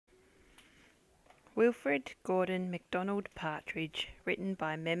Wilfrid Gordon McDonald Partridge, written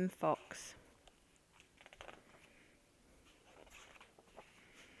by Mem Fox.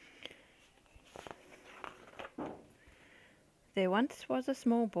 There once was a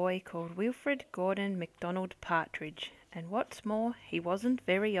small boy called Wilfrid Gordon McDonald Partridge, and what's more, he wasn't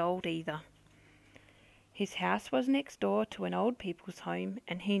very old either. His house was next door to an old people's home,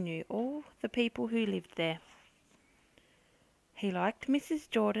 and he knew all the people who lived there. He liked Mrs.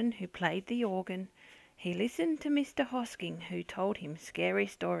 Jordan, who played the organ. He listened to Mr. Hosking, who told him scary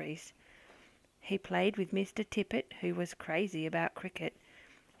stories. He played with Mr. Tippet, who was crazy about cricket.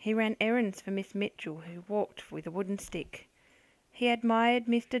 He ran errands for Miss Mitchell, who walked with a wooden stick. He admired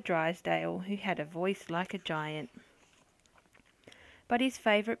Mr. Drysdale, who had a voice like a giant. But his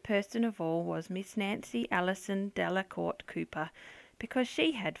favourite person of all was Miss Nancy Alison Delacourt Cooper, because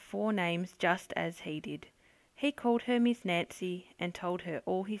she had 4 names just as he did. He called her Miss Nancy and told her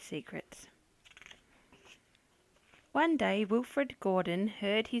all his secrets. One day Wilfrid Gordon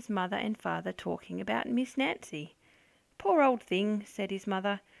heard his mother and father talking about Miss Nancy. "Poor old thing," said his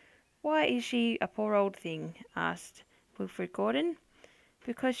mother. "Why is she a poor old thing?" asked Wilfrid Gordon.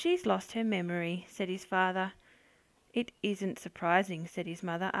 "Because she's lost her memory," said his father. "It isn't surprising," said his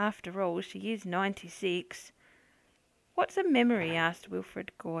mother. "After all, she is 96. "What's a memory?" asked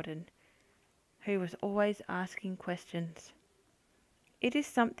Wilfrid Gordon, who was always asking questions. "It is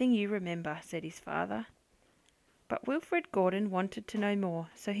something you remember," said his father. But Wilfrid Gordon wanted to know more,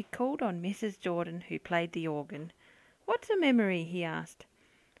 so he called on Mrs. Jordan, who played the organ. "What's a memory?" he asked.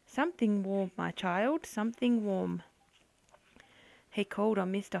 "Something warm, my child, something warm." He called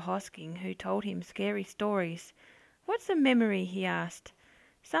on Mr. Hosking, who told him scary stories. "What's a memory?" he asked.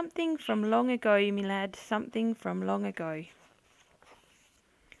 "Something from long ago, me lad, something from long ago."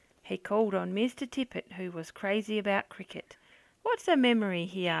 He called on Mr. Tippet, who was crazy about cricket. "What's a memory?"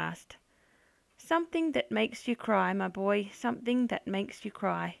 he asked. "Something that makes you cry, my boy, something that makes you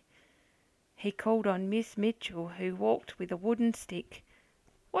cry." He called on Miss Mitchell, who walked with a wooden stick.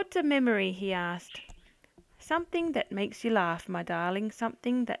 "What's a memory?" he asked. "Something that makes you laugh, my darling,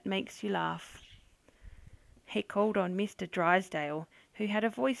 something that makes you laugh." He called on Mr. Drysdale, who had a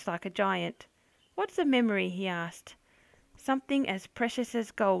voice like a giant. "What's a memory?" he asked. "Something as precious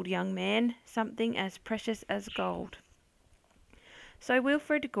as gold, young man, something as precious as gold." So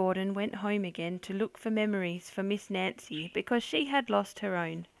Wilfrid Gordon went home again to look for memories for Miss Nancy, because she had lost her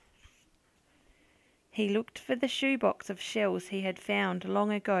own. He looked for the shoebox of shells he had found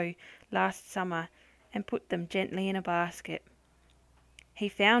long ago last summer and put them gently in a basket. He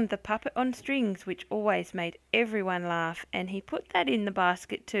found the puppet on strings, which always made everyone laugh, and he put that in the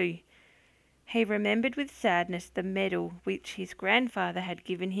basket too. He remembered with sadness the medal which his grandfather had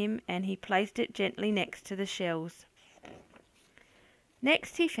given him, and he placed it gently next to the shells.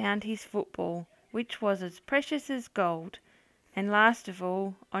 Next he found his football, which was as precious as gold, and last of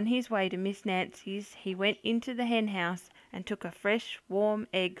all, on his way to Miss Nancy's, he went into the hen house and took a fresh, warm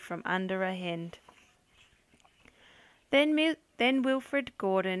egg from under a hen. Then Wilfrid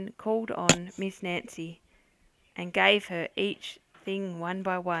Gordon called on Miss Nancy and gave her each thing one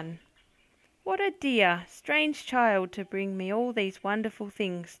by one. "What a dear, strange child to bring me all these wonderful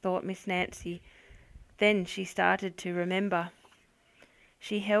things," thought Miss Nancy. Then she started to remember.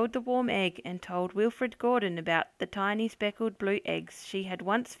 She held the warm egg and told Wilfrid Gordon about the tiny speckled blue eggs she had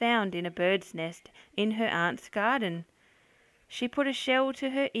once found in a bird's nest in her aunt's garden. She put a shell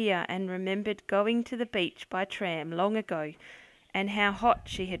to her ear and remembered going to the beach by tram long ago, and how hot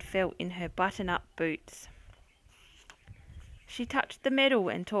she had felt in her button-up boots. She touched the medal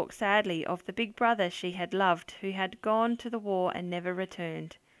and talked sadly of the big brother she had loved, who had gone to the war and never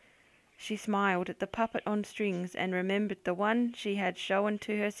returned. She smiled at the puppet on strings and remembered the one she had shown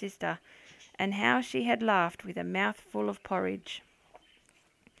to her sister, and how she had laughed with a mouthful of porridge.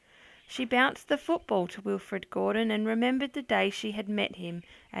 She bounced the football to Wilfrid Gordon and remembered the day she had met him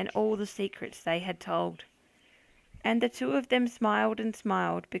and all the secrets they had told. And the two of them smiled and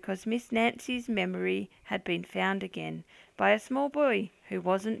smiled, because Miss Nancy's memory had been found again by a small boy who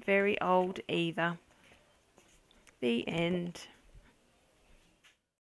wasn't very old either. The end.